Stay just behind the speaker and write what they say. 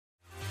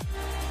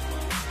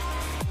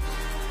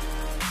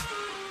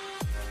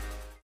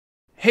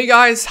Hey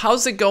guys,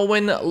 how's it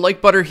going? Like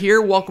Butter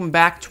here. Welcome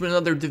back to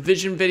another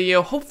Division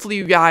video. Hopefully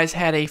you guys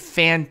had a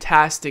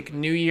fantastic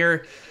new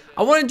year.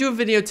 I want to do a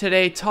video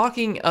today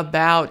talking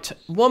about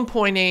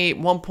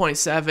 1.8,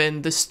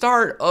 1.7, the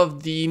start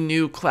of the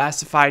new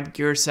classified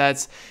gear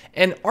sets,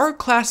 and are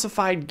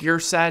classified gear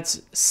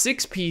sets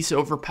 6-piece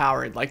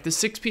overpowered? Like the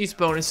 6-piece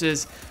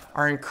bonuses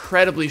are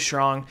incredibly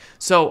strong.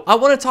 So I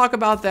want to talk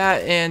about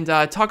that and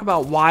talk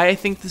about why I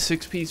think the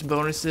 6-piece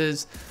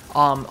bonuses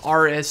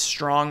are as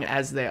strong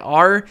as they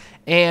are,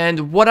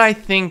 and what I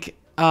think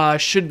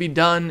should be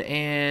done,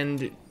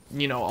 and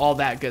all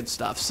that good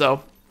stuff.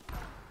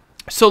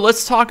 So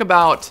let's talk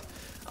about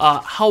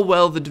how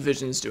well the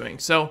division is doing.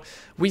 So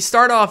we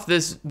start off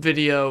this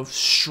video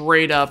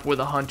straight up with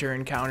a hunter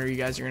encounter you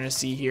guys are going to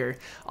see here.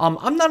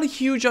 I'm not a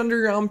huge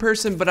underground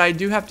person, but I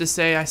do have to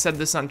say, I said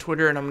this on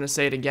Twitter and I'm going to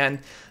say it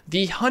again,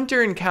 the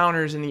hunter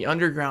encounters in the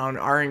underground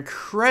are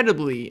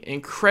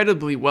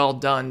incredibly well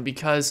done,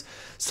 because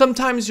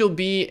sometimes you'll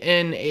be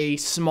in a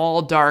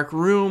small dark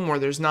room where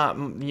there's not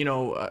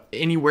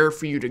anywhere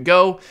for you to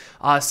go.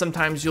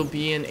 Sometimes you'll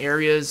be in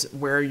areas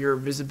where your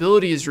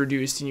visibility is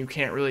reduced and you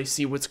can't really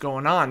see what's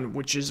going on,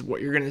 which is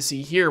what you're going to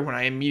see here when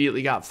I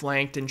immediately got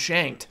flanked and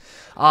shanked.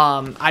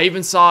 I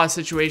even saw a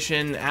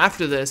situation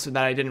after this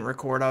that I didn't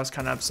record. I was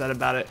kind of upset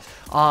about it.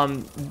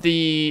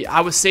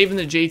 I was saving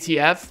the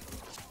JTF,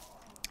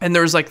 and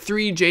there was like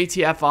 3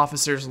 JTF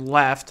officers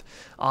left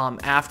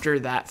after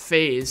that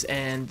phase,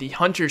 and the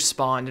hunters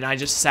spawned, and I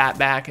just sat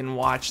back and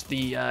watched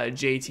the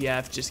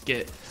JTF just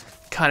get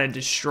kind of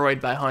destroyed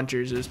by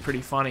hunters. It was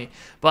pretty funny.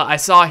 But I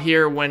saw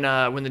here when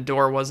the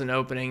door wasn't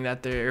opening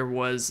that there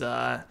was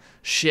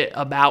shit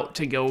about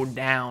to go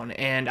down,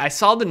 and I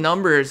saw the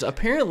numbers.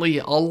 Apparently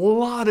a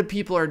lot of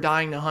people are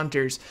dying to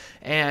hunters,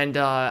 and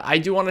I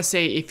do want to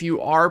say, if you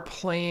are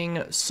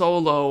playing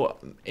solo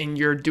and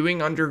you're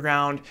doing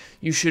underground,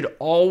 you should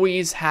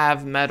always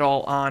have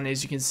metal on.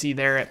 As you can see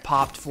there, it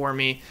popped for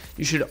me.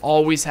 You should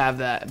always have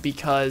that,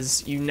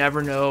 because you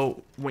never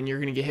know when you're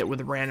gonna get hit with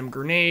a random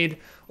grenade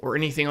or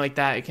anything like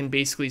that. It can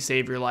basically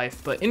save your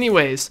life. But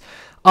anyways,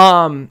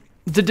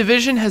 the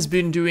division has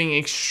been doing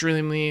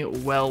extremely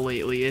well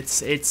lately.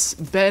 It's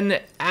been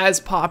as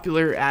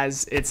popular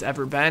as it's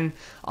ever been.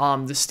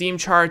 The Steam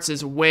charts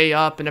is way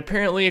up, and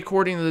apparently,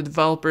 according to the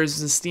developers,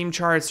 the Steam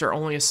charts are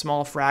only a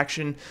small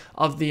fraction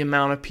of the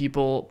amount of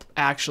people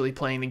actually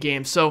playing the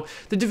game. So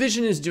the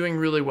division is doing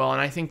really well,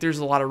 and I think there's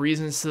a lot of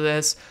reasons to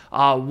this.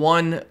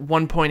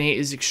 1.8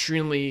 is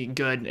extremely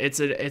good. It's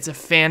a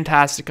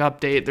fantastic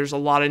update. There's a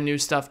lot of new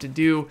stuff to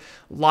do,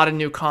 a lot of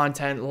new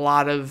content, a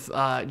lot of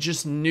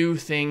just new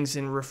things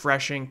and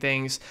refreshing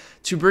things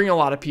to bring a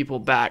lot of people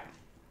back.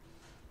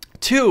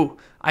 2,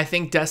 I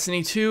think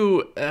Destiny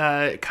 2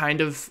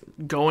 kind of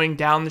going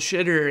down the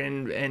shitter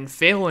and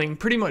failing,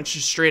 pretty much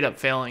just straight up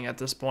failing at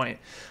this point.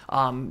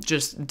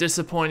 Just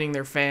disappointing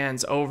their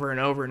fans over and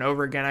over and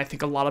over again. I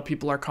think a lot of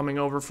people are coming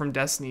over from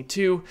Destiny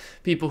 2.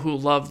 People who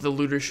love the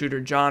looter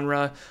shooter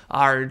genre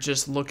are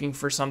just looking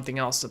for something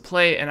else to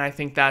play, and I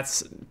think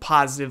that's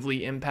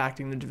positively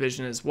impacting the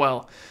division as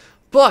well.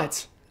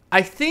 But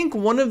I think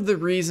one of the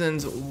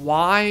reasons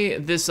why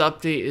this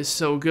update is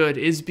so good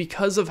is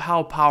because of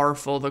how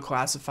powerful the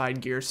classified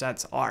gear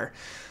sets are.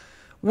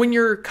 When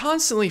you're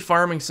constantly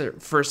farming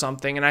for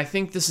something, and I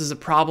think this is a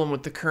problem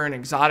with the current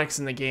exotics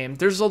in the game,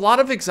 there's a lot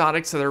of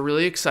exotics that are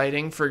really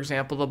exciting. For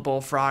example, the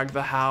Bullfrog,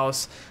 the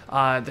House,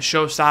 the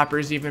Showstopper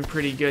is even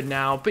pretty good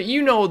now. But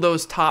you know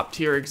those top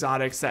tier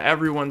exotics that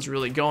everyone's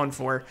really going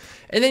for.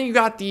 And then you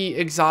got the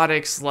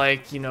exotics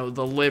like, the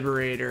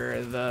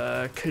Liberator,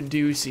 the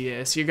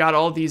Caduceus. You got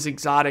all these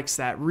exotics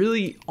that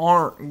really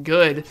aren't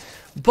good,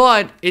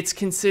 but it's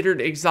considered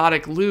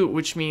exotic loot,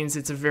 which means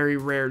it's a very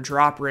rare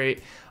drop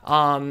rate.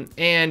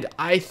 And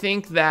I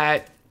think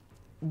that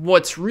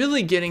what's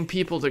really getting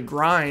people to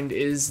grind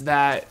is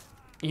that,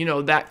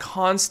 that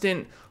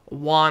constant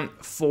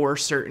want for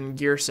certain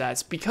gear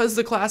sets, because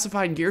the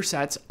classified gear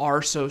sets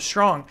are so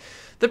strong.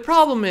 The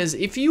problem is,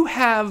 if you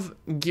have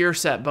gear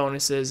set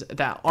bonuses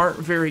that aren't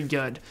very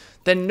good,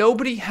 then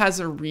nobody has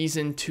a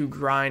reason to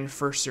grind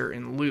for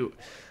certain loot.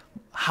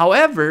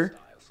 However,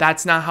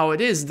 that's not how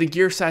it is. The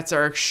gear sets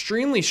are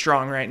extremely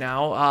strong right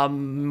now.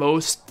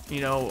 Most,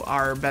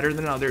 are better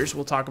than others.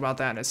 We'll talk about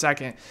that in a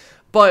second.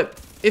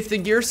 But if the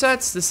gear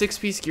sets, the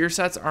 6-piece gear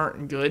sets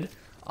aren't good,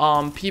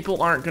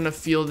 people aren't going to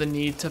feel the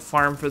need to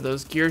farm for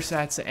those gear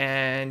sets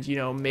and,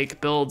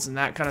 make builds and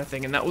that kind of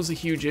thing. And that was a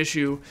huge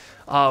issue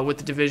with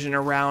the division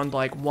around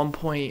like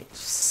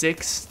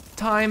 1.6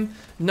 time.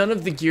 None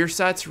of the gear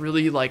sets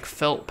really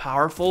felt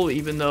powerful,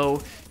 even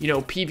though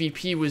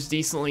PvP was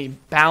decently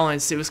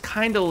balanced. It was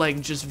kind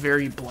of just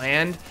very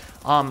bland.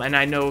 And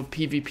I know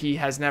PvP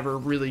has never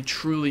really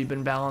truly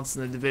been balanced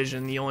in the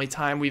division. The only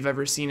time we've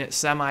ever seen it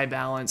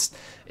semi-balanced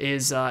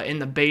is in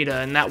the beta,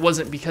 and that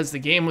wasn't because the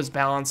game was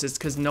balanced. It's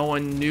because no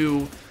one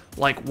knew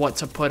what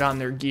to put on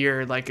their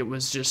gear. It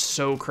was just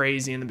so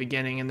crazy in the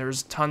beginning, and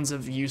there's tons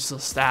of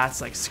useless stats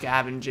like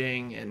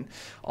scavenging and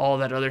all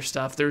that other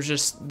stuff.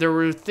 There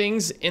were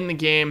things in the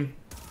game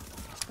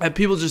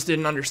people just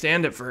didn't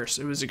understand at first.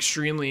 It was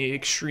extremely,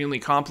 extremely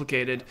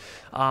complicated,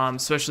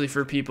 especially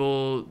for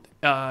people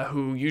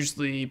who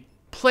usually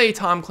play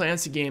Tom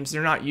Clancy games.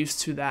 They're not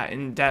used to that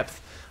in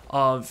depth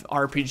of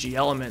RPG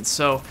elements.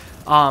 So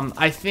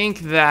I think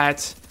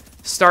that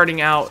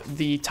starting out,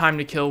 the time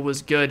to kill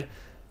was good.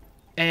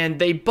 And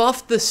they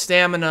buffed the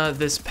stamina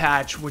this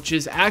patch, which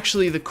is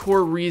actually the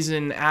core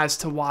reason as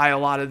to why a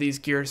lot of these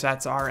gear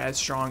sets are as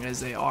strong as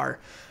they are.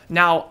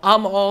 Now,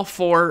 I'm all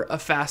for a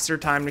faster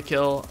time to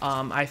kill.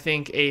 I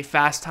think a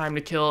fast time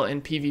to kill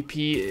in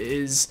PvP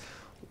is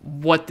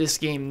what this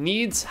game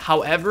needs.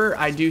 However,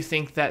 I do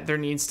think that there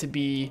needs to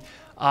be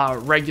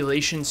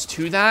regulations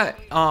to that.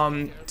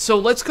 So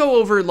let's go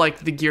over like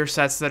the gear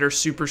sets that are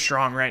super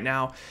strong right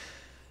now.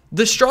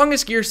 The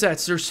strongest gear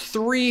sets, there's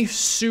 3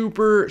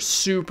 super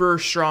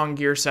strong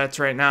gear sets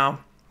right now.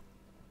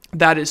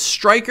 That is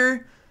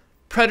Striker,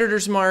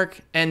 Predator's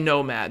Mark, and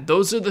Nomad.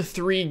 Those are the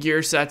 3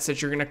 gear sets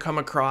that you're going to come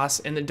across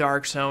in the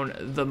Dark Zone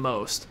the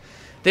most.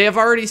 They have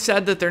already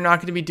said that they're not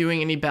going to be doing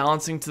any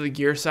balancing to the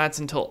gear sets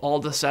until all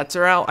the sets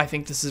are out. I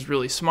think this is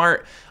really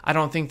smart. I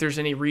don't think there's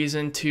any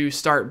reason to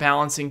start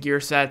balancing gear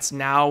sets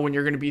now when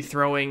you're going to be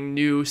throwing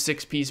new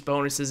 6-piece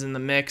bonuses in the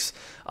mix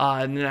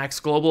in the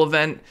next global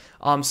event.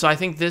 So I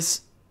think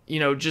this,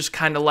 just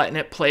kind of letting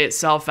it play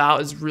itself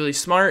out is really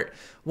smart.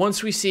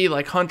 Once we see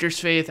like Hunter's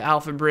Faith,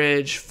 Alpha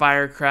Bridge,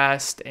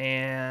 Firecrest,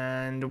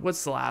 and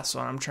what's the last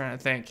one? I'm trying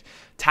to think.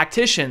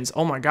 Tacticians.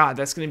 Oh my god,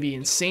 that's going to be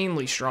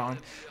insanely strong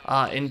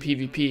in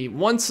PvP.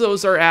 Once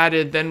those are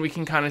added, then we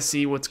can kind of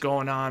see what's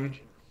going on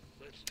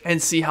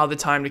and see how the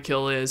time to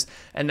kill is,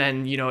 and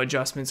then,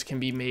 adjustments can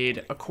be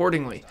made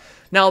accordingly.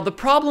 Now, the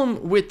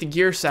problem with the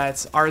gear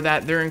sets are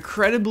that they're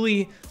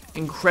incredibly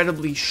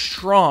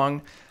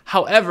strong.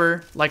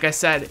 However, like I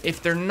said,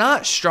 if they're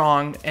not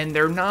strong and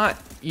they're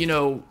not,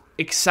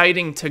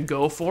 exciting to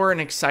go for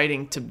and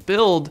exciting to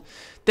build,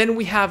 then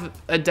we have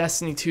a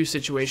Destiny 2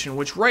 situation,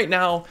 which right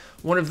now,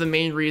 one of the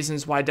main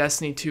reasons why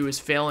Destiny 2 is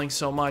failing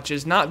so much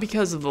is not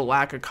because of the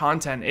lack of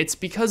content, it's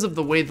because of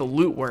the way the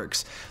loot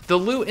works. The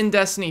loot in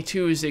Destiny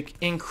 2 is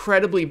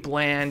incredibly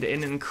bland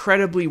and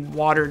incredibly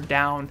watered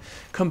down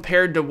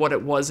compared to what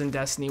it was in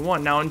Destiny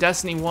 1. Now, in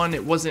Destiny 1,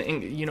 it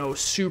wasn't,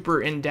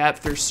 super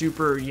in-depth or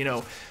super,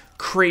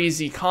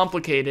 crazy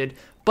complicated,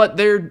 but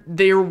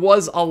there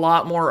was a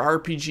lot more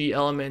RPG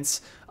elements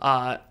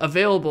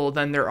available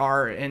than there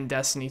are in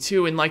Destiny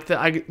 2, and like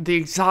the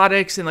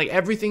exotics and like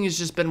everything has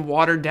just been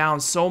watered down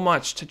so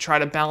much to try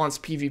to balance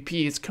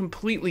PvP. It's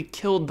completely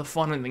killed the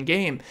fun in the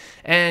game,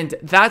 and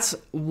that's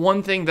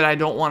one thing that I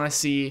don't want to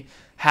see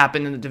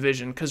happen in the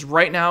Division, because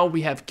right now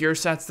we have gear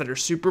sets that are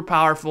super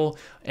powerful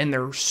and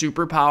they're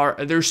super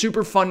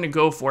fun to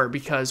go for,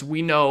 because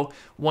we know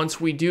once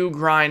we do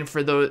grind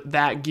for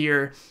that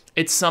gear,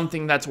 it's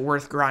something that's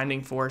worth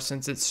grinding for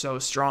since it's so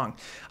strong.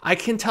 I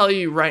can tell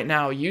you right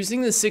now,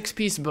 using the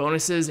 6-piece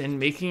bonuses and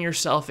making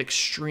yourself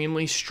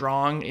extremely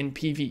strong in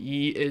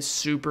PvE is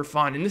super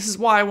fun. And this is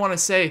why I want to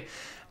say,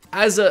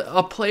 as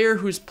a player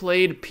who's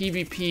played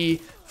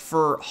PvP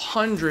for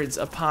hundreds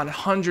upon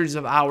hundreds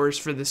of hours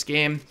for this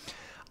game,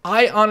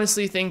 I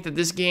honestly think that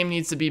this game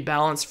needs to be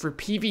balanced for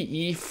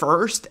PvE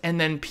first and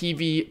then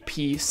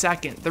PvP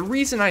second. The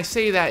reason I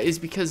say that is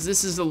because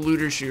this is a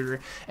looter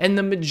shooter, and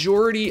the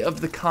majority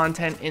of the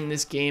content in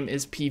this game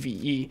is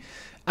PvE.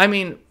 I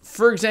mean,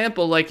 for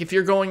example, like if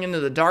you're going into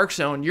the Dark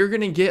Zone, you're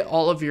going to get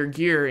all of your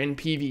gear in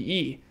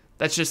PvE.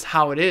 That's just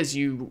how it is.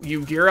 You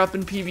gear up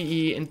in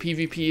PvE, and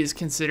PvP is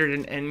considered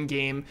an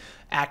endgame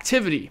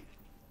activity.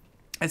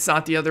 It's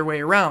not the other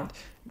way around.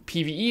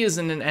 PvE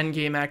isn't an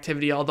endgame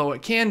activity, although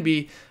it can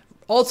be.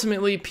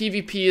 Ultimately,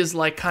 PvP is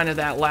like kind of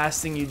that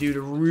last thing you do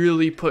to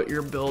really put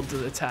your build to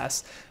the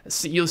test.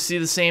 So you'll see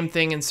the same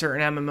thing in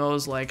certain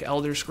MMOs like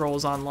Elder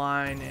Scrolls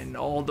Online and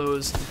all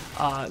those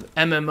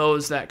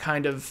MMOs that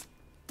kind of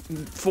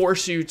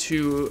force you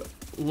to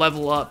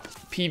level up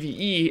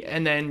PvE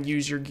and then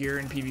use your gear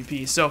in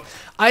PvP. So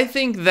I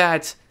think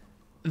that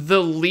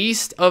the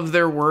least of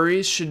their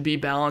worries should be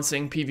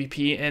balancing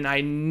PvP, and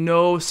I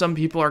know some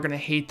people are going to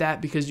hate that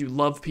because you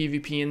love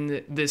PvP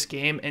in this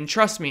game, and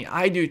trust me,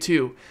 I do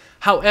too.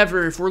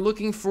 However, if we're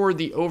looking for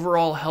the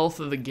overall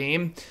health of the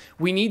game,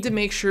 we need to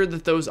make sure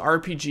that those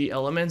RPG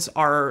elements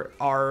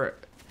are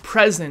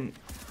present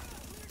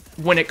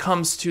when it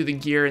comes to the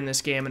gear in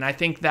this game, and I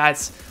think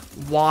that's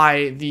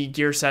why the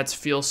gear sets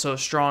feel so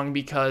strong,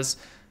 because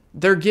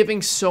they're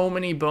giving so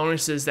many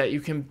bonuses that you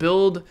can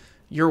build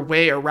your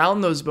way around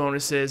those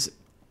bonuses,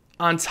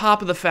 on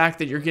top of the fact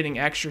that you're getting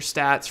extra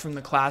stats from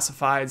the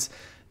classifieds.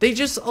 They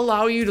just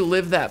allow you to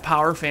live that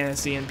power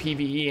fantasy in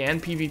PvE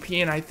and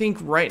PvP, and I think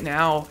right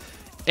now,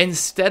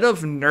 instead of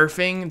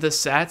nerfing the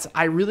sets,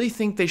 I really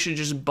think they should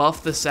just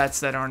buff the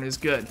sets that aren't as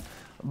good.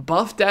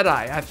 Buff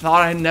Deadeye. I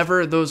thought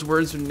those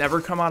words would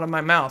never come out of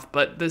my mouth,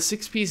 but the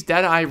 6-piece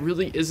Deadeye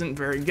really isn't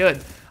very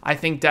good. I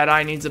think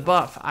Deadeye needs a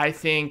buff. I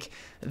think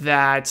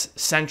that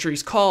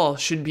Sentry's Call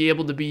should be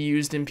able to be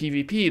used in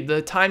PvP.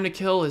 The time to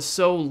kill is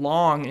so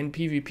long in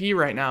PvP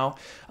right now.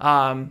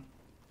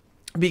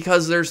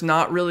 because there's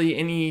not really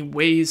any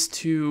ways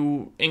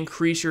to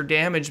increase your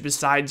damage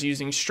besides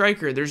using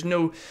Striker. There's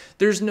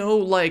no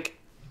like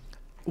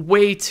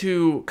way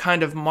to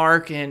kind of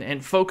mark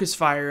and focus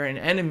fire an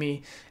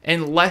enemy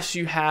unless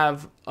you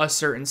have a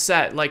certain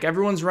set. Like,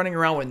 everyone's running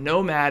around with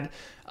Nomad.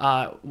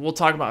 We'll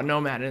talk about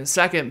Nomad in a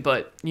second,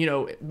 but, you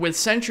know, with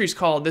Sentry's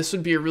Call, this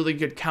would be a really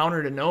good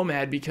counter to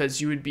Nomad,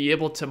 because you would be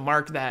able to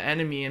mark that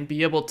enemy and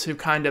be able to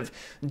kind of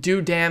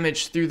do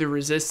damage through the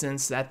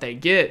resistance that they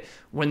get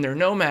when their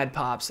Nomad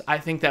pops. I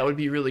think that would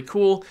be really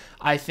cool.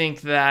 I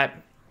think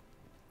that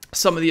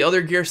some of the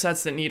other gear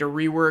sets that need a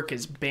rework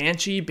is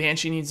Banshee.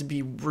 Banshee needs to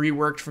be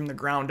reworked from the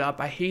ground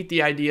up. I hate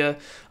the idea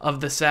of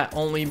the set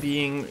only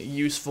being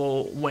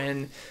useful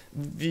when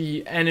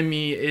the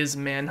enemy is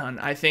Manhunt.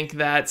 I think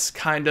that's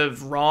kind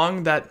of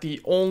wrong, that the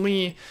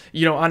only,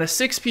 you know, on a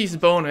 6-piece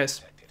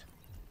bonus,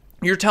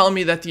 you're telling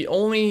me that the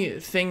only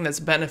thing that's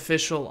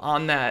beneficial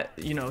on that,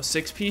 you know,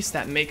 6-piece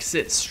that makes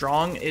it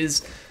strong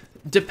is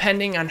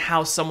depending on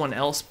how someone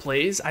else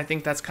plays. I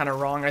think that's kind of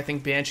wrong. I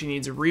think Banshee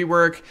needs a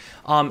rework.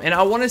 And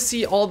I want to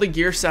see all the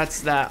gear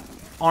sets that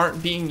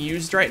aren't being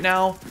used right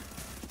now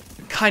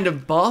kind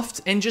of buffed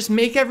and just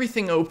make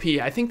everything OP.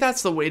 I think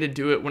that's the way to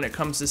do it when it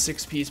comes to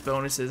 6-piece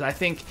bonuses. I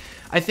think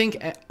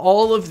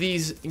all of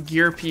these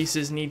gear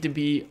pieces need to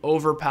be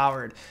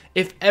overpowered.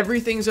 If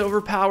everything's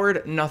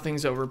overpowered,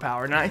 nothing's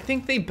overpowered. And I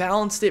think they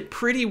balanced it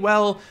pretty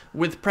well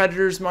with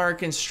Predator's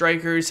Mark and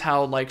Strikers,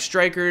 how, like,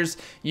 Strikers,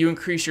 you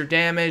increase your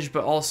damage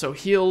but also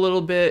heal a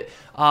little bit.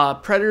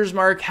 Predator's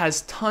Mark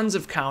has tons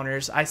of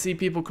counters. I see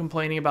people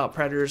complaining about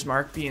Predator's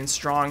Mark being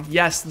strong.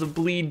 Yes, the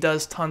bleed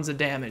does tons of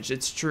damage,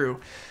 it's true.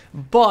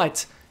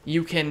 But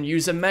you can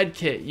use a med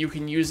kit, you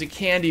can use a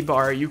candy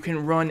bar, you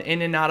can run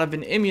in and out of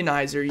an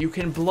immunizer, you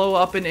can blow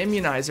up an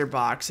immunizer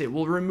box, it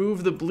will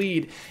remove the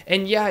bleed.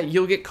 And yeah,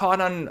 you'll get caught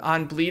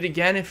on bleed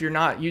again if you're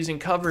not using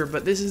cover,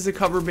 but this is a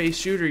cover-based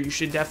shooter. You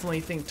should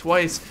definitely think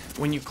twice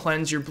when you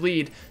cleanse your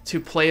bleed to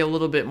play a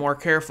little bit more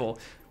careful.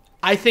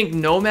 I think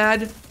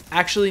Nomad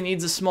actually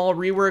needs a small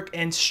rework,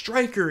 and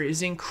Striker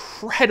is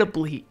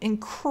incredibly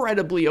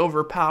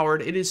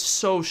overpowered. It is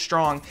so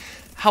strong.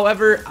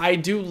 However, I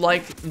do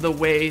like the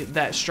way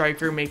that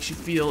Striker makes you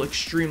feel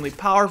extremely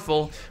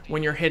powerful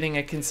when you're hitting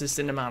a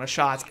consistent amount of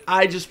shots.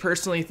 I just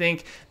personally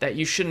think that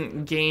you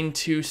shouldn't gain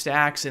 2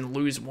 stacks and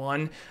lose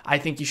 1. I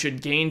think you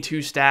should gain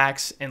 2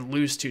 stacks and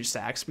lose 2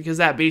 stacks, because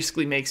that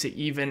basically makes it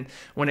even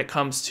when it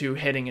comes to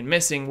hitting and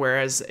missing,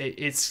 whereas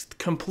it's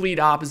complete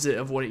opposite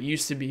of what it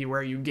used to be,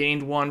 where you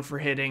gained 1 for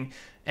hitting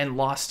and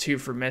lost 2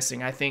 for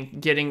missing. I think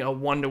getting a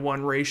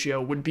 1-to-1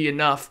 ratio would be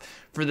enough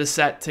for the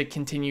set to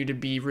continue to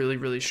be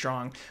really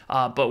strong,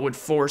 but would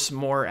force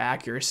more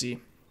accuracy.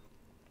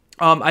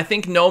 I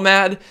think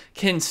Nomad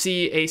can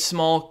see a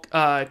small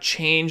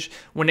change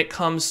when it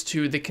comes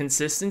to the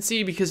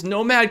consistency, because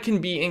Nomad can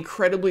be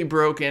incredibly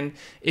broken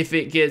if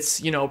it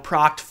gets, you know,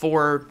 procced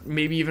 4,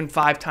 maybe even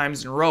 5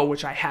 times in a row,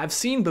 which I have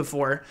seen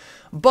before.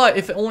 But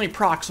if it only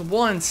procs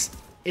once,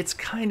 it's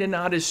kind of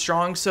not as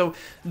strong. So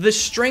the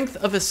strength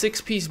of a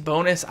 6-piece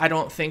bonus, I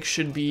don't think,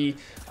 should be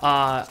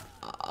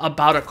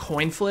about a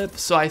coin flip.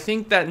 So I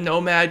think that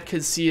Nomad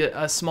could see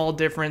a small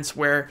difference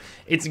where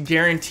it's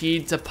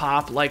guaranteed to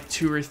pop like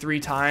 2 or 3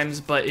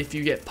 times, but if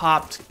you get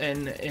popped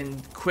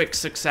in quick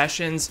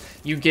successions,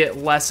 you get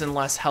less and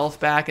less health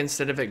back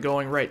instead of it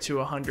going right to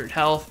 100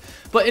 health.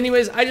 But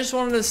anyways, I just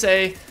wanted to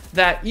say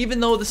that even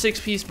though the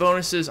 6-piece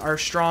bonuses are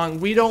strong,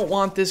 we don't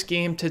want this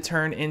game to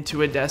turn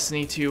into a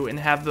Destiny 2 and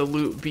have the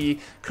loot be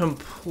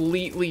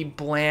completely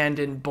bland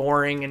and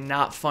boring and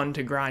not fun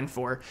to grind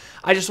for.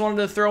 I just wanted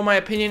to throw my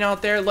opinion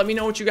out there. Let me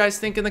know what you guys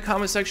think in the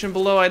comment section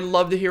below. I'd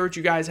love to hear what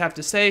you guys have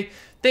to say.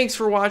 Thanks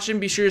for watching.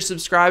 Be sure to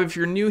subscribe if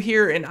you're new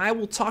here, and I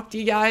will talk to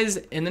you guys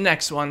in the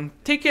next one.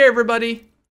 Take care, everybody.